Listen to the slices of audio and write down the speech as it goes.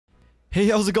Hey,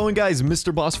 how's it going, guys?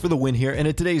 Mr. Boss for the win here, and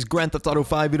in today's Grand Theft Auto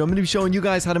 5 video, I'm going to be showing you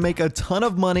guys how to make a ton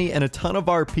of money and a ton of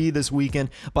RP this weekend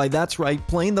by, that's right,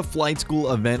 playing the Flight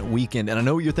School event weekend. And I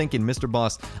know what you're thinking, Mr.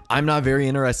 Boss, I'm not very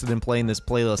interested in playing this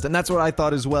playlist, and that's what I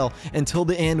thought as well, until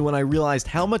the end when I realized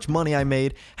how much money I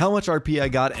made, how much RP I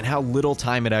got, and how little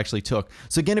time it actually took.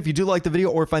 So again, if you do like the video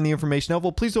or find the information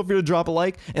helpful, please feel free to drop a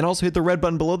like, and also hit the red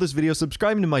button below this video,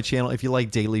 subscribing to my channel if you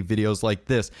like daily videos like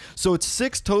this. So it's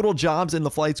 6 total jobs in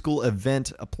the Flight School event,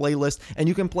 a playlist, and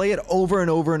you can play it over and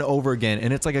over and over again,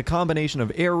 and it's like a combination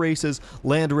of air races,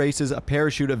 land races, a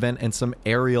parachute event, and some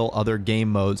aerial other game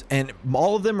modes, and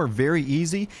all of them are very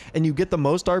easy, and you get the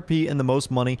most RP and the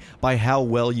most money by how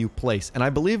well you place. And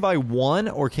I believe I won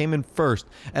or came in first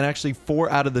and actually 4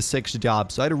 out of the 6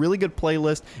 jobs, so I had a really good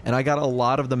playlist, and I got a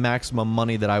lot of the maximum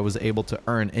money that I was able to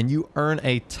earn, and you earn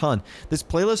a ton. This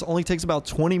playlist only takes about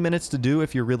 20 minutes to do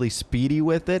if you're really speedy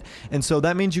with it, and so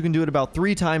that means you can do it about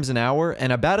 3 times an hour.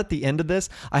 And about at the end of this,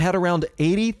 I had around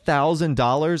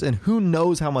 $80,000, and who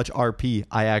knows how much RP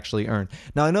I actually earned.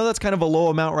 Now, I know that's kind of a low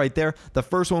amount right there. The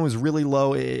first one was really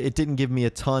low. It didn't give me a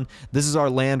ton. This is our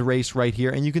land race right here,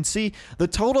 and you can see the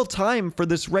total time for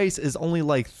this race is only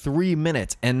like 3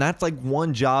 minutes, and that's like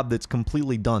one job that's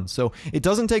completely done. So it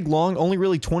doesn't take long, only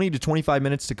really 20 to 25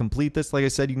 minutes to complete this. Like I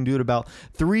said, you can do it about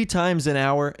 3 times an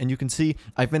hour, and you can see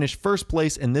I finished first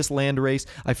place in this land race.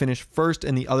 I finished first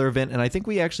in the other event, and I think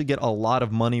we actually get a lot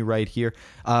of money right here.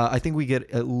 I think we get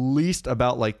at least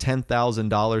about like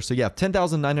 $10,000. So yeah,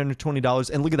 $10,920,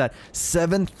 and look at that,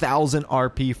 7,000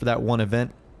 RP for that one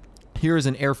event. Here is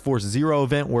an Air Force Zero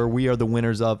event where we are the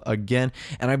winners of again,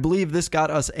 and I believe this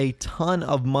got us a ton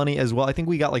of money as well. I think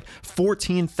we got like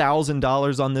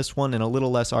 $14,000 on this one and a little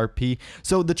less RP.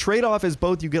 So the trade-off is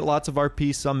both you get lots of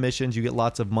RP, some missions you get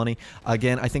lots of money.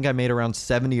 Again, I think I made around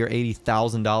 $70,000 or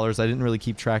 $80,000. I didn't really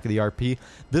keep track of the RP.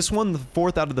 This one, the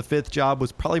 4th out of the 5th job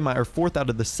was probably my, or 4th out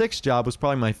of the 6th job was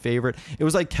probably my favorite. It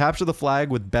was like capture the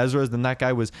flag with Bezras, and that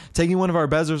guy was taking one of our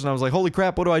Bezras, and I was like, holy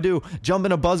crap, what do I do? Jump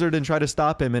in a buzzard and try to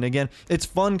stop him. And again, it's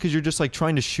fun because you're just like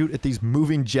trying to shoot at these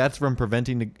moving jets from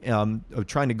preventing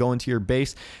trying to go into your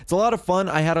base. It's a lot of fun.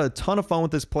 I had a ton of fun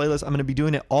with this playlist. I'm going to be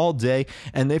doing it all day,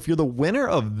 and if you're the winner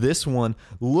of this one,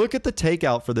 look at the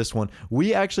takeout for this one.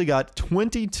 We actually got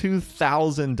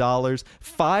 $22,000,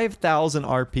 5,000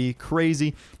 RP.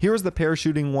 Crazy. Here's the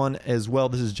parachuting one as well.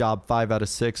 This is job 5 out of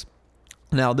 6.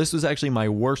 Now, this was actually my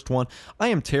worst one. I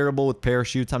am terrible with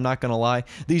parachutes, I'm not going to lie.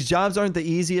 These jobs aren't the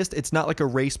easiest. It's not like a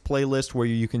race playlist where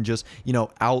you can just, you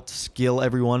know, out-skill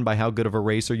everyone by how good of a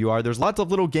racer you are. There's lots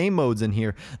of little game modes in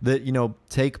here that, you know,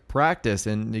 take practice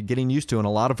and getting used to, and a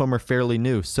lot of them are fairly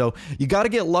new. So you got to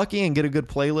get lucky and get a good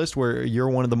playlist where you're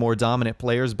one of the more dominant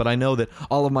players, but I know that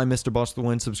all of my Mr. Boss the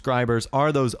Win subscribers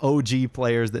are those OG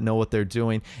players that know what they're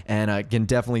doing and can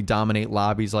definitely dominate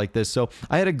lobbies like this. So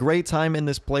I had a great time in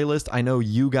this playlist. I know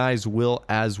you guys will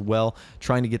as well,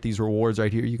 trying to get these rewards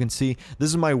right here. You can see this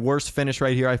is my worst finish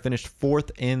right here. I finished 4th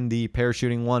in the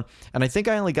parachuting one, and I think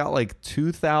I only got like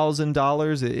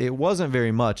 $2,000. It wasn't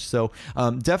very much. So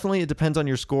definitely it depends on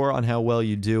your score on how well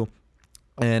you do.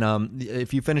 And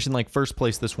if you finish in like first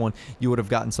place this one, you would have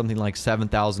gotten something like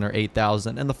 7,000 or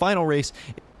 8,000. And the final race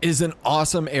is an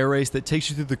awesome air race that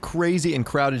takes you through the crazy and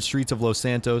crowded streets of Los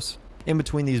Santos in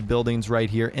between these buildings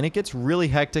right here, and it gets really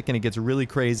hectic and it gets really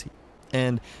crazy.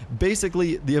 And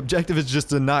basically the objective is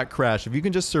just to not crash. If you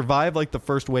can just survive like the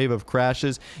first wave of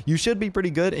crashes, you should be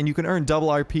pretty good, and you can earn double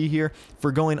RP here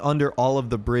for going under all of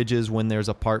the bridges when there's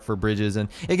a part for bridges, and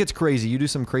it gets crazy. You do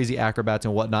some crazy acrobats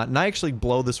and whatnot, and I actually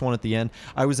blow this one at the end.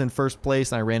 I was in first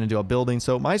place and I ran into a building,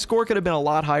 so my score could have been a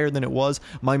lot higher than it was.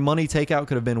 My money takeout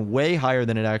could have been way higher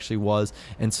than it actually was,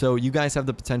 and so you guys have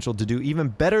the potential to do even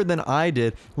better than I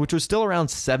did, which was still around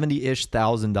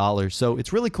 $70,000-ish. So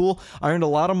it's really cool. I earned a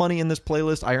lot of money in this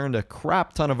playlist. I earned a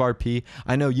crap ton of RP.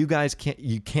 I know you guys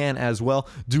can as well.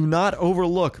 Do not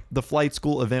overlook the Flight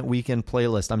School event weekend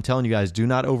playlist. I'm telling you guys, do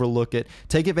not overlook it.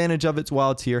 Take advantage of it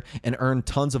while it's here and earn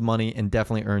tons of money, and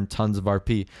definitely earn tons of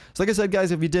RP. So like I said,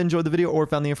 guys, if you did enjoy the video or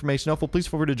found the information helpful, please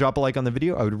feel free to drop a like on the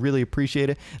video. I would really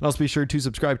appreciate it. And also be sure to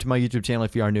subscribe to my YouTube channel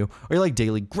if you are new or you like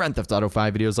daily Grand Theft Auto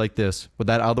 5 videos like this. With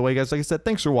that out of the way, guys, like I said,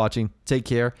 thanks for watching. Take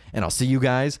care, and I'll see you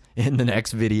guys in the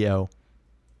next video.